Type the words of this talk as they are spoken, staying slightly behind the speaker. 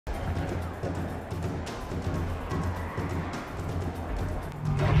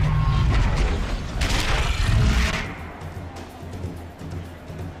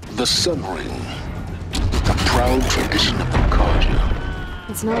The Sun Ring. A proud tradition of Concordia.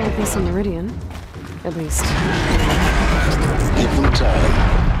 It's not like this in Meridian. At least. Give them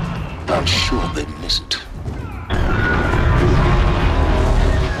time. I'm sure they miss it.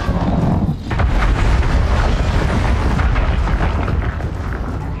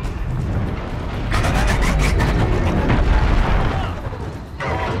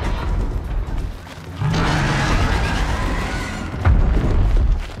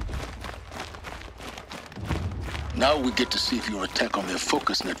 Now we get to see if your attack on their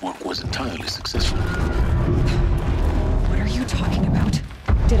focus network was entirely successful. What are you talking about?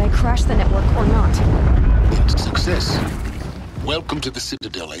 Did I crash the network or not? It's a success. Welcome to the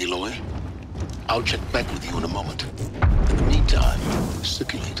Citadel, Aloy. I'll check back with you in a moment. In the meantime,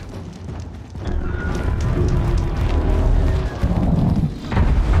 circulate.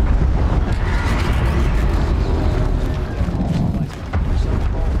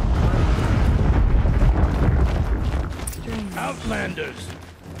 Outlanders,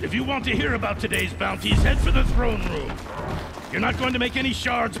 if you want to hear about today's bounties, head for the throne room. You're not going to make any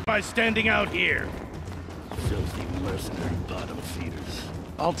shards by standing out here. Filthy mercenary bottom feeders.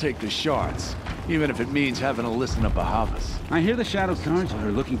 I'll take the shards, even if it means having to listen to Bahavas. I hear the Shadow Cards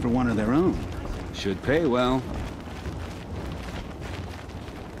are looking for one of their own. Should pay well.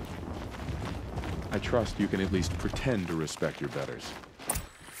 I trust you can at least pretend to respect your betters.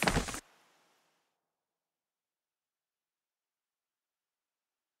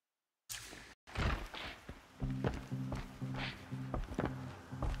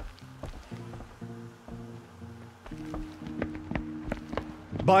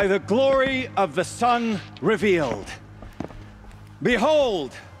 By the glory of the sun revealed.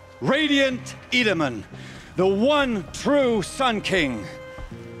 Behold, radiant Edaman, the one true Sun King,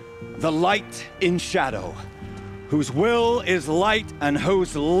 the light in shadow, whose will is light and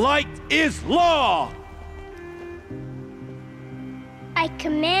whose light is law! I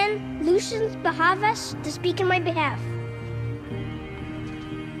command Lucius Bahavas to speak in my behalf.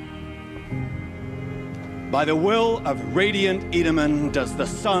 By the will of radiant Edaman does the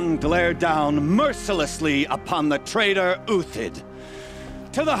sun glare down mercilessly upon the traitor Uthid.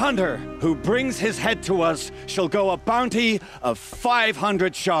 To the hunter who brings his head to us shall go a bounty of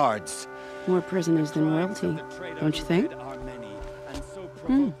 500 shards. More prisoners than royalty, don't you think?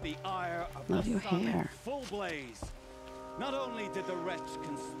 Love your hair.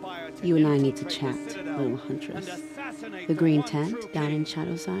 You and I need to chat, little huntress. The green tent down in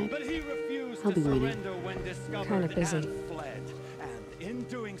Shadowside. I'll be waiting. Kind of busy.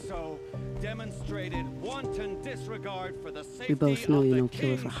 We both know you're no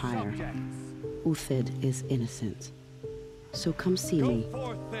killer for hire. Uthid is innocent. So come see me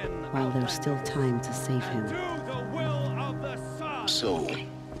while there's still time to save him. So,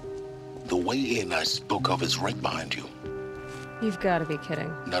 the way in I spoke of is right behind you. You've got to be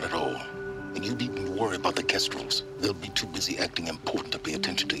kidding. Not at all. And you needn't worry about the Kestrels. They'll be too busy acting important to pay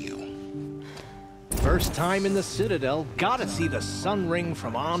attention to you. First time in the Citadel, gotta see the Sun Ring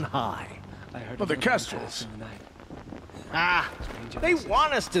from on high. But the Kestrels. Ah, they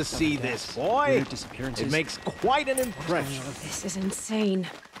want us to see this, boy. It makes quite an impression. This is insane.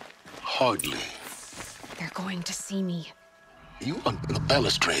 Hardly. They're going to see me. You under the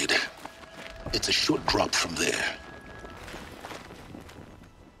balustrade. It's a short drop from there.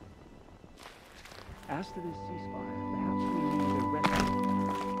 As to this ceasefire, perhaps we need a rest.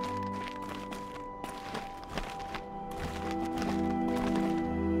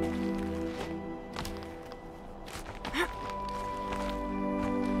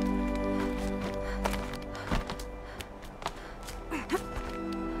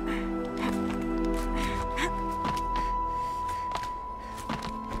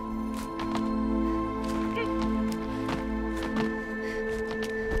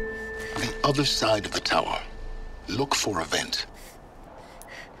 Other side of the tower. Look for a vent.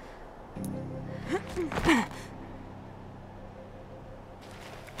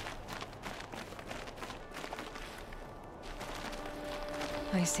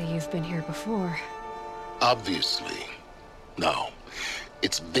 I see you've been here before. Obviously. Now,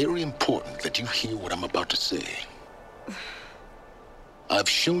 it's very important that you hear what I'm about to say. I've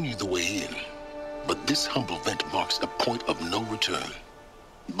shown you the way in, but this humble vent marks a point of no return.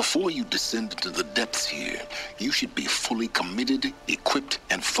 Before you descend into the depths here, you should be fully committed, equipped,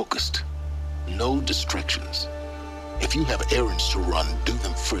 and focused. No distractions. If you have errands to run, do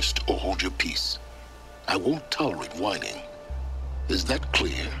them first or hold your peace. I won't tolerate whining. Is that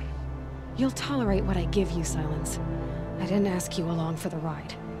clear? You'll tolerate what I give you, Silence. I didn't ask you along for the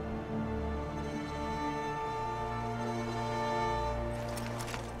ride.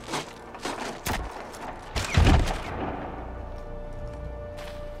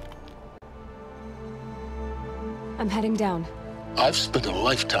 I'm heading down. I've spent a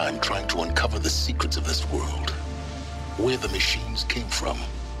lifetime trying to uncover the secrets of this world. Where the machines came from.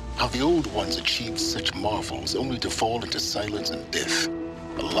 How the old ones achieved such marvels only to fall into silence and death.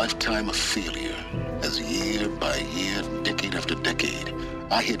 A lifetime of failure, as year by year, decade after decade,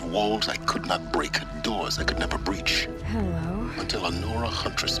 I hit walls I could not break, doors I could never breach. Hello. Until a Nora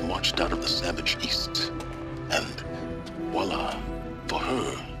huntress marched out of the savage east. And voila, for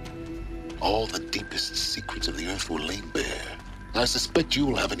her, all the deepest secrets of the earth were laid bare. I suspect you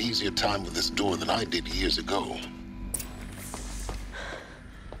will have an easier time with this door than I did years ago.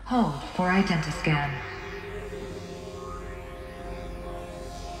 Hold for identiscan.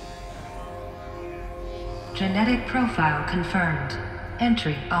 Genetic profile confirmed.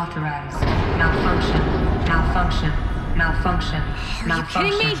 Entry authorized. Malfunction. Malfunction. Malfunction. Malfunction. Are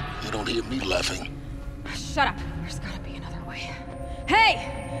you kidding me? You don't hear me laughing. Shut up. There's gotta be another way.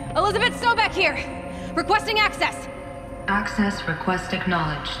 Hey! Elizabeth Sobek here! Requesting access! Access request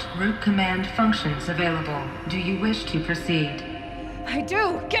acknowledged. Root command functions available. Do you wish to proceed? I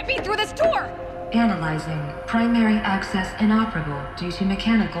do! Get me through this door! Analyzing. Primary access inoperable due to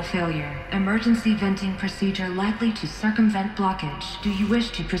mechanical failure. Emergency venting procedure likely to circumvent blockage. Do you wish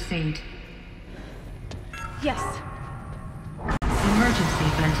to proceed? Yes. Emergency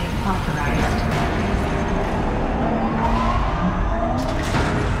venting authorized.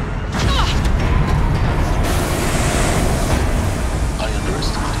 I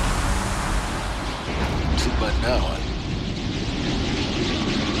underestimated you. Too bad now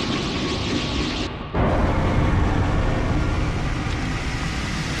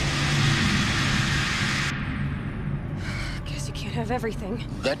Guess you can't have everything.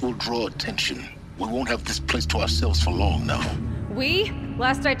 That will draw attention. We won't have this place to ourselves for long now. We?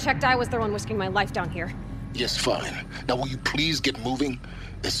 Last I checked, I was the one risking my life down here. Yes, fine. Now will you please get moving?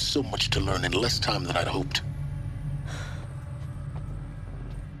 There's so much to learn in less time than I'd hoped.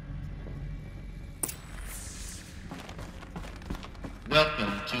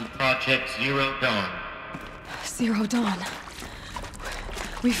 Welcome to Project Zero Dawn. Zero Dawn.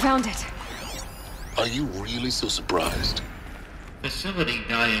 We found it. Are you really so surprised? Facility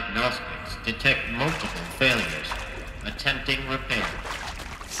diagnostics detect multiple failures. Attempting repair.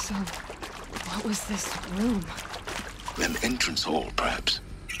 So, what was this room? An entrance hall, perhaps.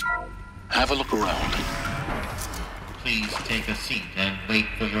 Have a look around. Please take a seat and wait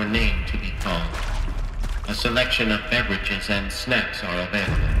for your name to be called. A selection of beverages and snacks are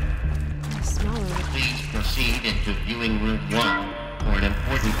available. Please proceed into viewing room 1 for an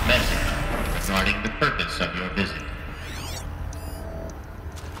important message regarding the purpose of your visit.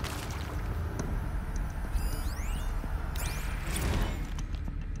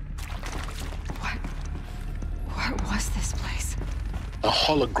 What was this place? A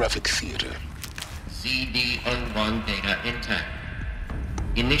holographic theater. CD01 data intact.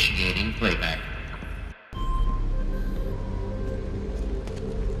 Initiating playback.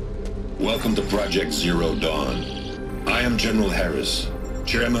 Welcome to Project Zero Dawn. I am General Harris,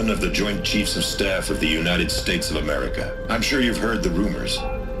 Chairman of the Joint Chiefs of Staff of the United States of America. I'm sure you've heard the rumors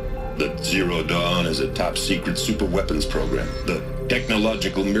that Zero Dawn is a top-secret super-weapons program, the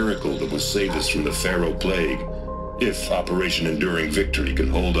technological miracle that will save us from the Pharaoh Plague, if Operation Enduring Victory can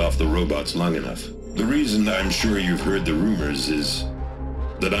hold off the robots long enough. The reason I'm sure you've heard the rumors is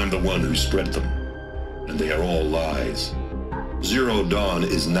that I'm the one who spread them, and they are all lies. Zero Dawn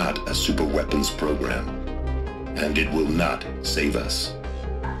is not a super-weapons program, and it will not save us.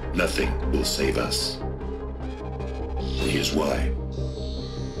 Nothing will save us. Here's why.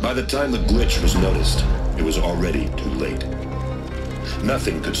 By the time the glitch was noticed, it was already too late.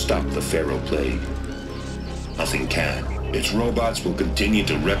 Nothing could stop the Pharaoh Plague. Nothing can. Its robots will continue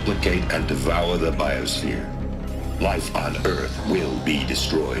to replicate and devour the biosphere. Life on Earth will be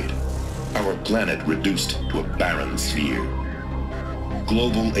destroyed. Our planet reduced to a barren sphere.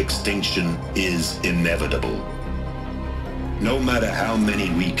 Global extinction is inevitable. No matter how many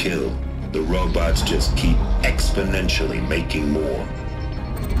we kill, the robots just keep exponentially making more.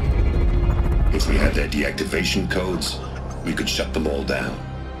 If we had their deactivation codes, we could shut them all down,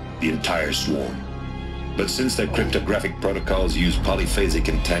 the entire swarm. But since their cryptographic protocols use polyphasic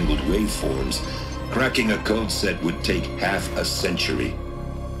entangled waveforms, cracking a code set would take half a century.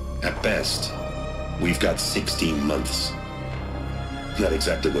 At best, we've got 16 months. Not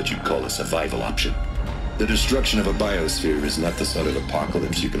exactly what you'd call a survival option. The destruction of a biosphere is not the sort of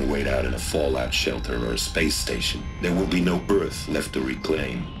apocalypse you can wait out in a fallout shelter or a space station. There will be no Earth left to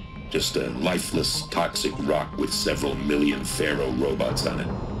reclaim. Just a lifeless, toxic rock with several million Pharaoh robots on it,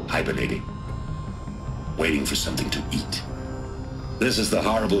 hibernating, waiting for something to eat. This is the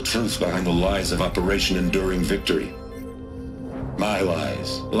horrible truth behind the lies of Operation Enduring Victory. My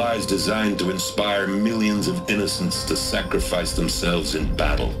lies. Lies designed to inspire millions of innocents to sacrifice themselves in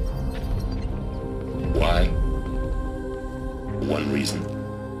battle. Why? One reason.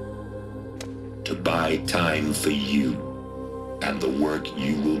 To buy time for you and the work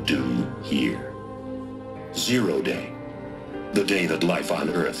you will do here. 0 Day, the day that life on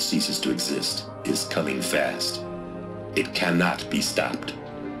Earth ceases to exist, is coming fast. It cannot be stopped.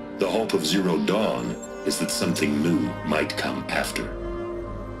 The hope of Zero Dawn is that something new might come after.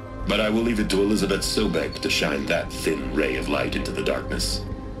 But I will leave it to Elizabeth Sobek to shine that thin ray of light into the darkness.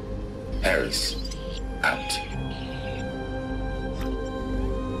 Harris, out.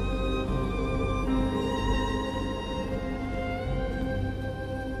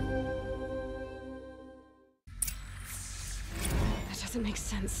 That doesn't make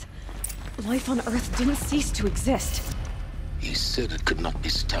sense. Life on Earth didn't cease to exist. He said it could not be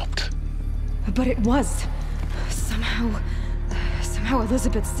stopped. But it was. Somehow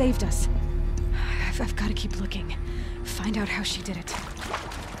Elizabeth saved us. I've got to keep looking. Find out how she did it.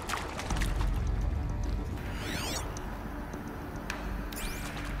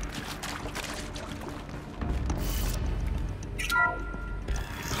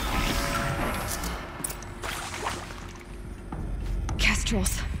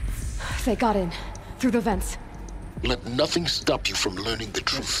 Kestrels. They got in. Through the vents. Let nothing stop you from learning the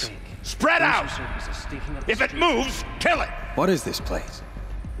truth. Spread out! If it moves, kill it! What is this place?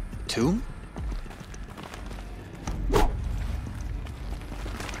 A tomb?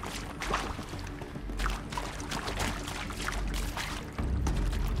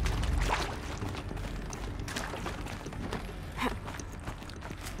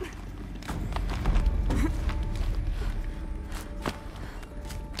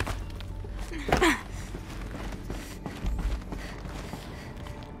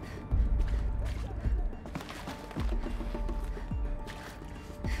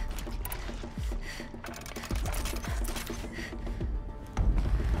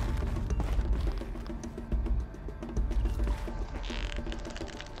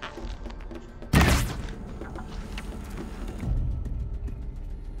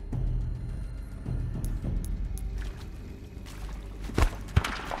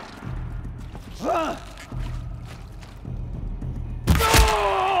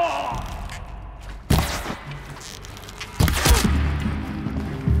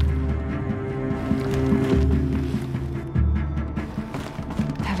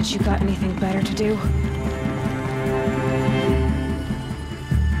 Haven't you got anything better to do?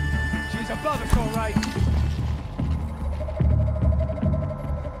 She's above us, all right.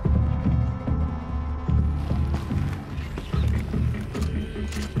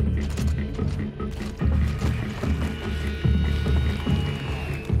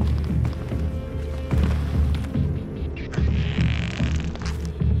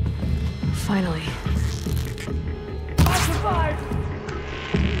 Finally. I survived!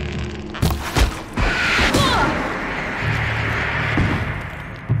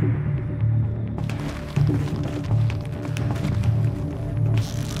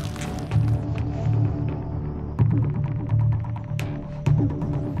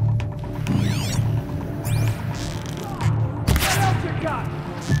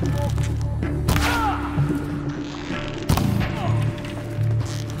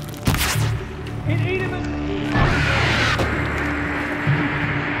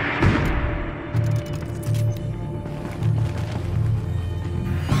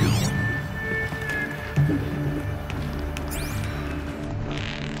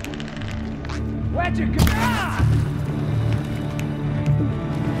 Where'd you go?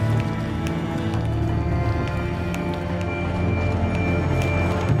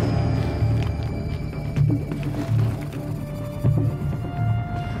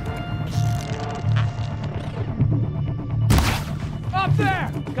 Up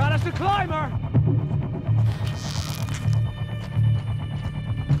there! Got us a climber!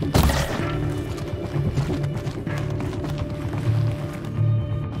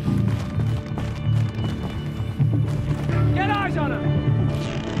 Get eyes on him!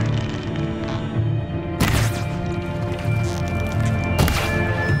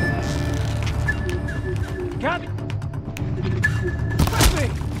 Got me! Quickly!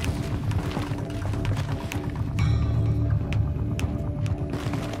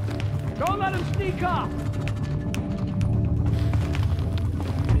 Don't let him sneak up!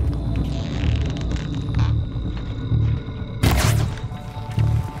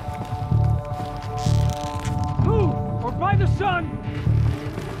 Move, or by the sun!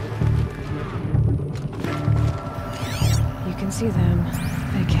 You can see them.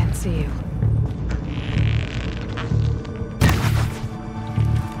 They can't see you.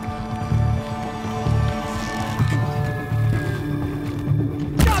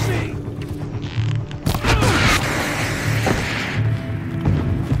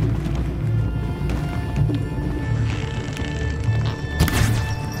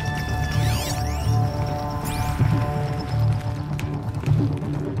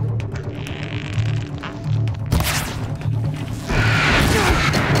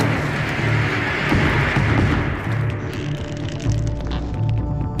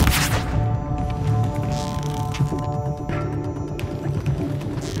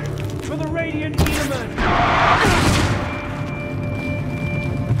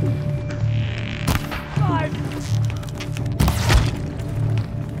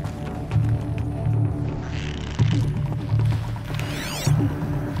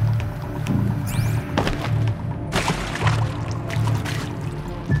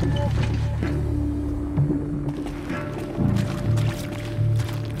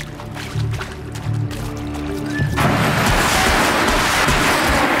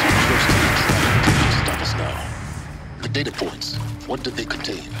 Data points. What did they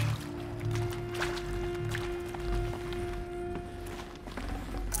contain?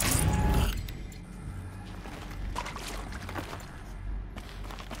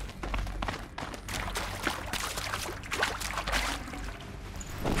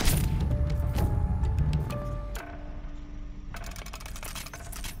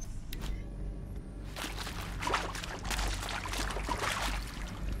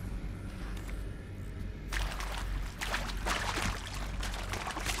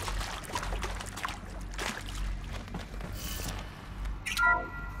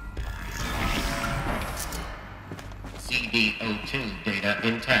 CD02 data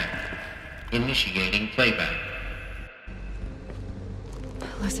intact. Initiating playback.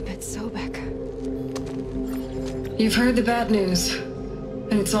 Elizabeth Sobek. You've heard the bad news,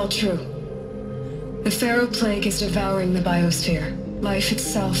 and it's all true. The Pharaoh Plague is devouring the biosphere. Life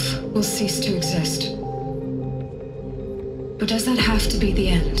itself will cease to exist. But does that have to be the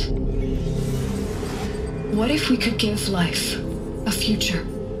end? What if we could give life a future?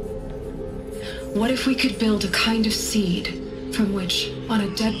 What if we could build a kind of seed from which, on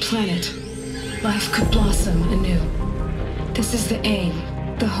a dead planet, life could blossom anew? This is the aim,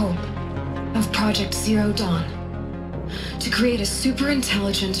 the hope, of Project Zero Dawn. To create a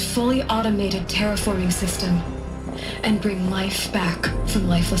super-intelligent, fully automated terraforming system and bring life back from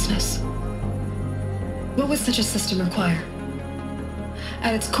lifelessness. What would such a system require?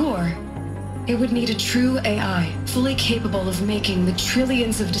 At its core, it would need a true AI, fully capable of making the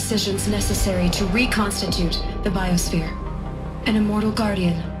trillions of decisions necessary to reconstitute the biosphere. An immortal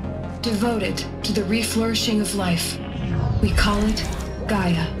guardian, devoted to the reflourishing of life. We call it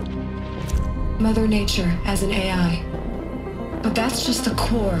Gaia. Mother Nature as an AI. But that's just the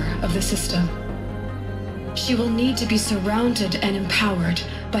core of the system. She will need to be surrounded and empowered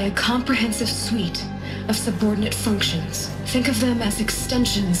by a comprehensive suite of subordinate functions. Think of them as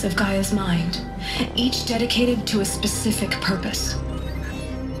extensions of Gaia's mind, each dedicated to a specific purpose.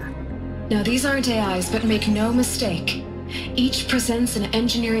 Now, these aren't AIs, but make no mistake, each presents an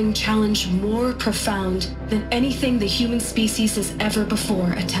engineering challenge more profound than anything the human species has ever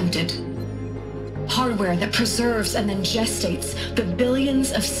before attempted. Hardware that preserves and then gestates the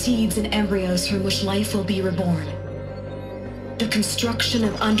billions of seeds and embryos from which life will be reborn. The construction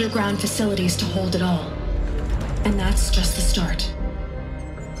of underground facilities to hold it all. And that's just the start.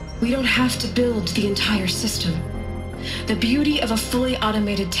 We don't have to build the entire system. The beauty of a fully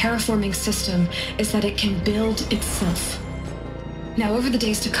automated terraforming system is that it can build itself. Now, over the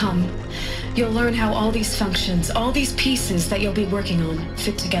days to come, you'll learn how all these functions, all these pieces that you'll be working on,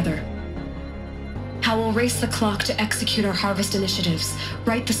 fit together. How we'll race the clock to execute our harvest initiatives,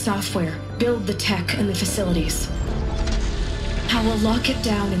 write the software, build the tech and the facilities. How we'll lock it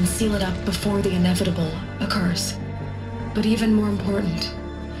down and seal it up before the inevitable occurs. But even more important,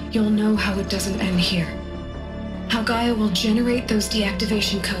 you'll know how it doesn't end here. How Gaia will generate those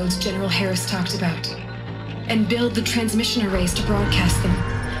deactivation codes General Harris talked about, and build the transmission arrays to broadcast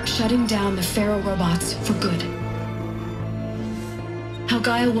them, shutting down the Pharaoh robots for good. How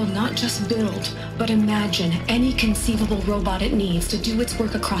Gaia will not just build, but imagine any conceivable robot it needs to do its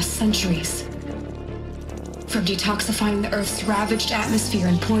work across centuries. From detoxifying the Earth's ravaged atmosphere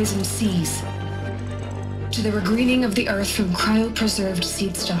and poisoned seas, to the regreening of the Earth from cryopreserved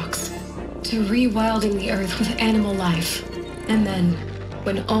seed stalks, to rewilding the Earth with animal life. And then,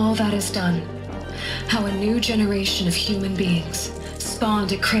 when all that is done, how a new generation of human beings,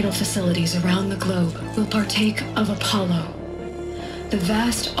 spawned at cradle facilities around the globe, will partake of Apollo, the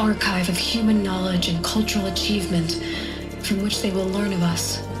vast archive of human knowledge and cultural achievement from which they will learn of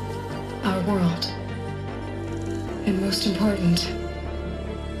us, our world. And most important,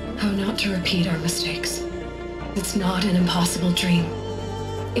 how not to repeat our mistakes. It's not an impossible dream.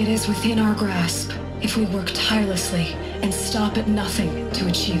 It is within our grasp if we work tirelessly and stop at nothing to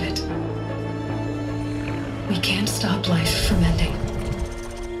achieve it. We can't stop life from ending.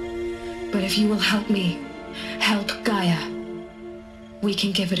 But if you will help me, help Gaia, we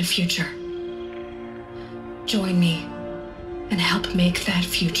can give it a future. Join me and help make that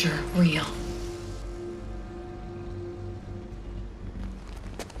future real.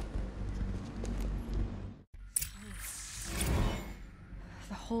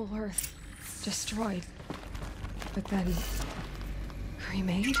 The whole Earth destroyed, but then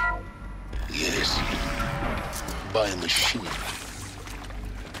remade? Yes. By a machine.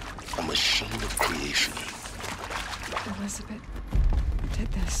 A machine of creation. Elizabeth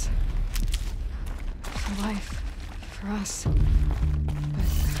did this. For life. For us.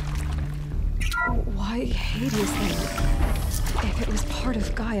 But why Hades then? If it was part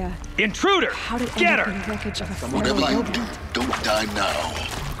of Gaia. Intruder! How did it Get end up her! in the wreckage of a feral Whatever you robot? do, don't die now.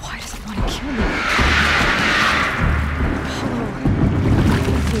 Why does it want to kill me? Hello.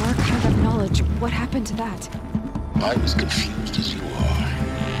 The archive of knowledge. What happened to that? I'm as confused as you are.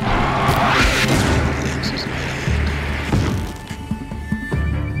 The answer's in my head.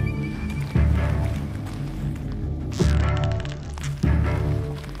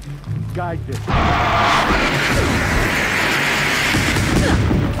 Guide this.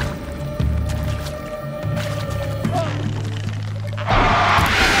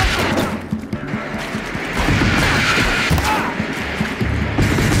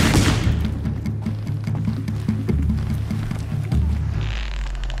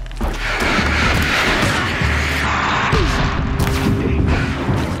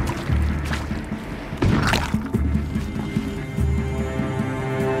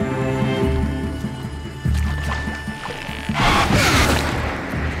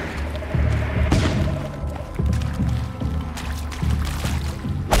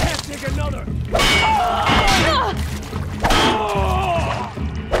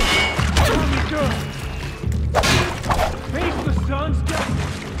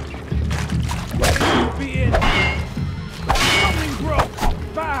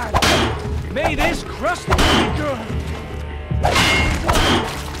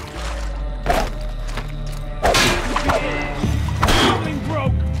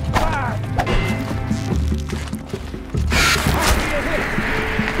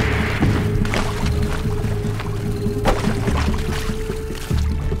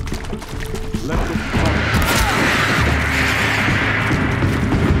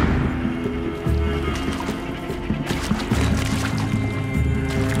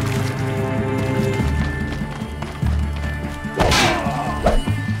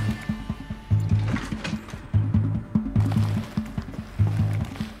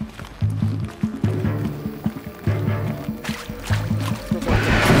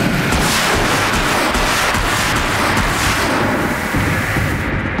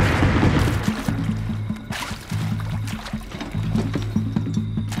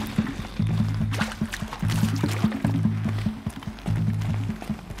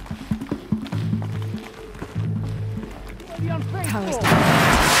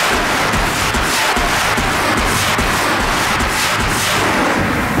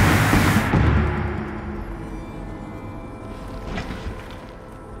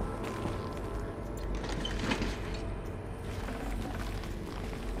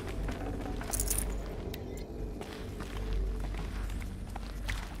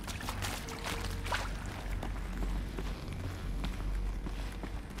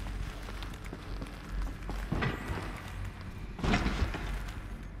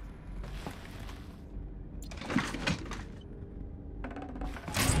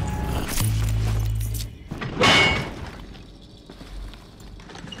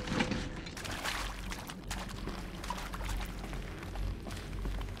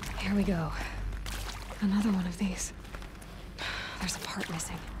 Here we go. Another one of these. There's a part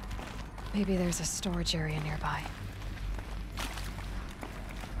missing. Maybe there's a storage area nearby.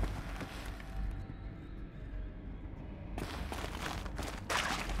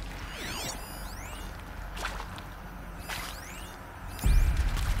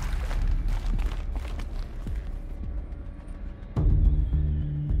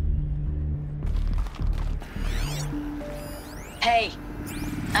 Hey,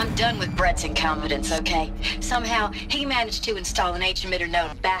 I'm done with Brett's incompetence, okay? Somehow, he managed to install an H-emitter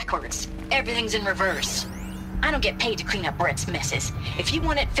node backwards. Everything's in reverse. I don't get paid to clean up Brett's messes. If you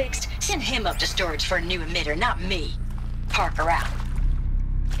want it fixed, send him up to storage for a new emitter, not me. Parker out.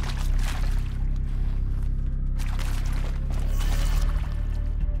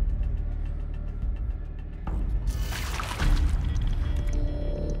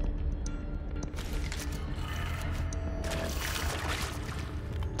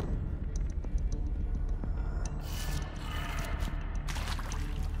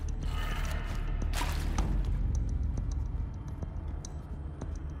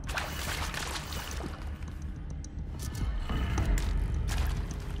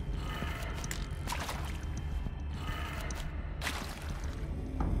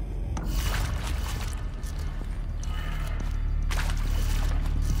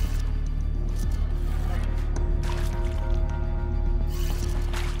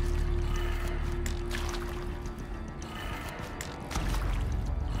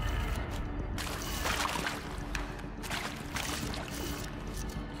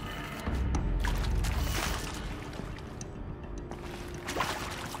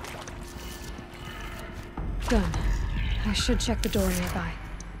 gun. I should check the door nearby.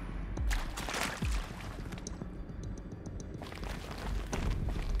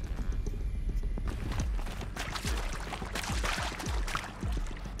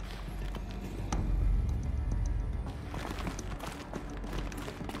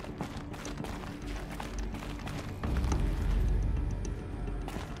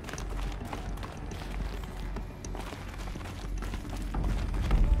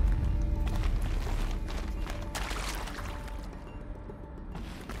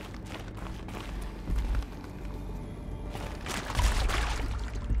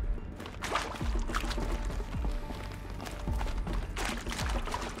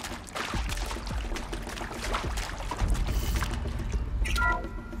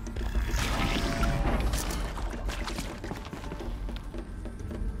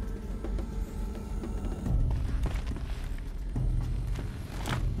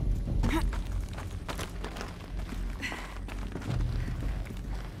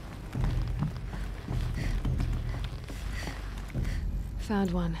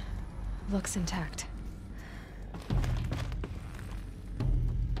 Found one. Looks intact.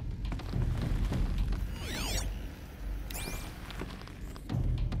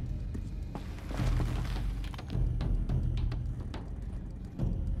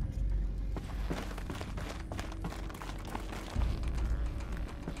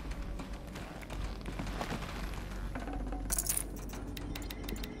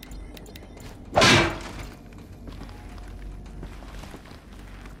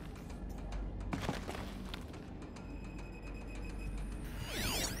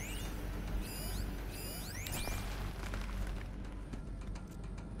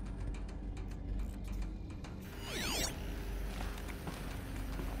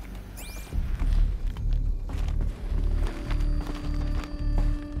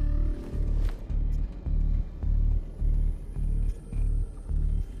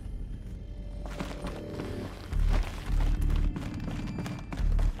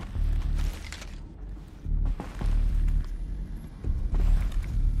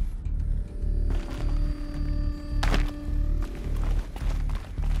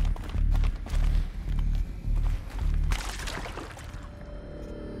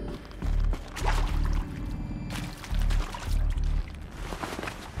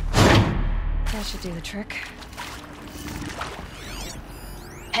 That should do the trick.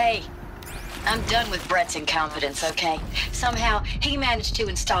 Hey, I'm done with Brett's incompetence, okay? Somehow, he managed to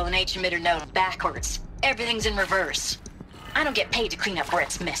install an H-emitter node backwards. Everything's in reverse. I don't get paid to clean up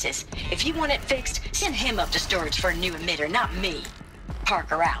Brett's messes. If you want it fixed, send him up to storage for a new emitter, not me.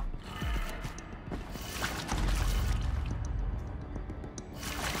 Parker out.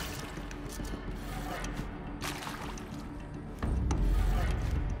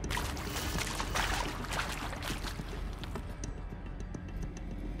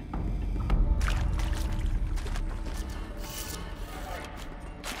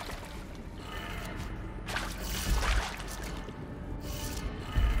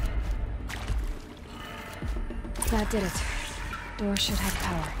 That did it. Door should have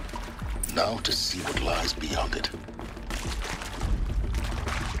power. Now to see what lies beyond it.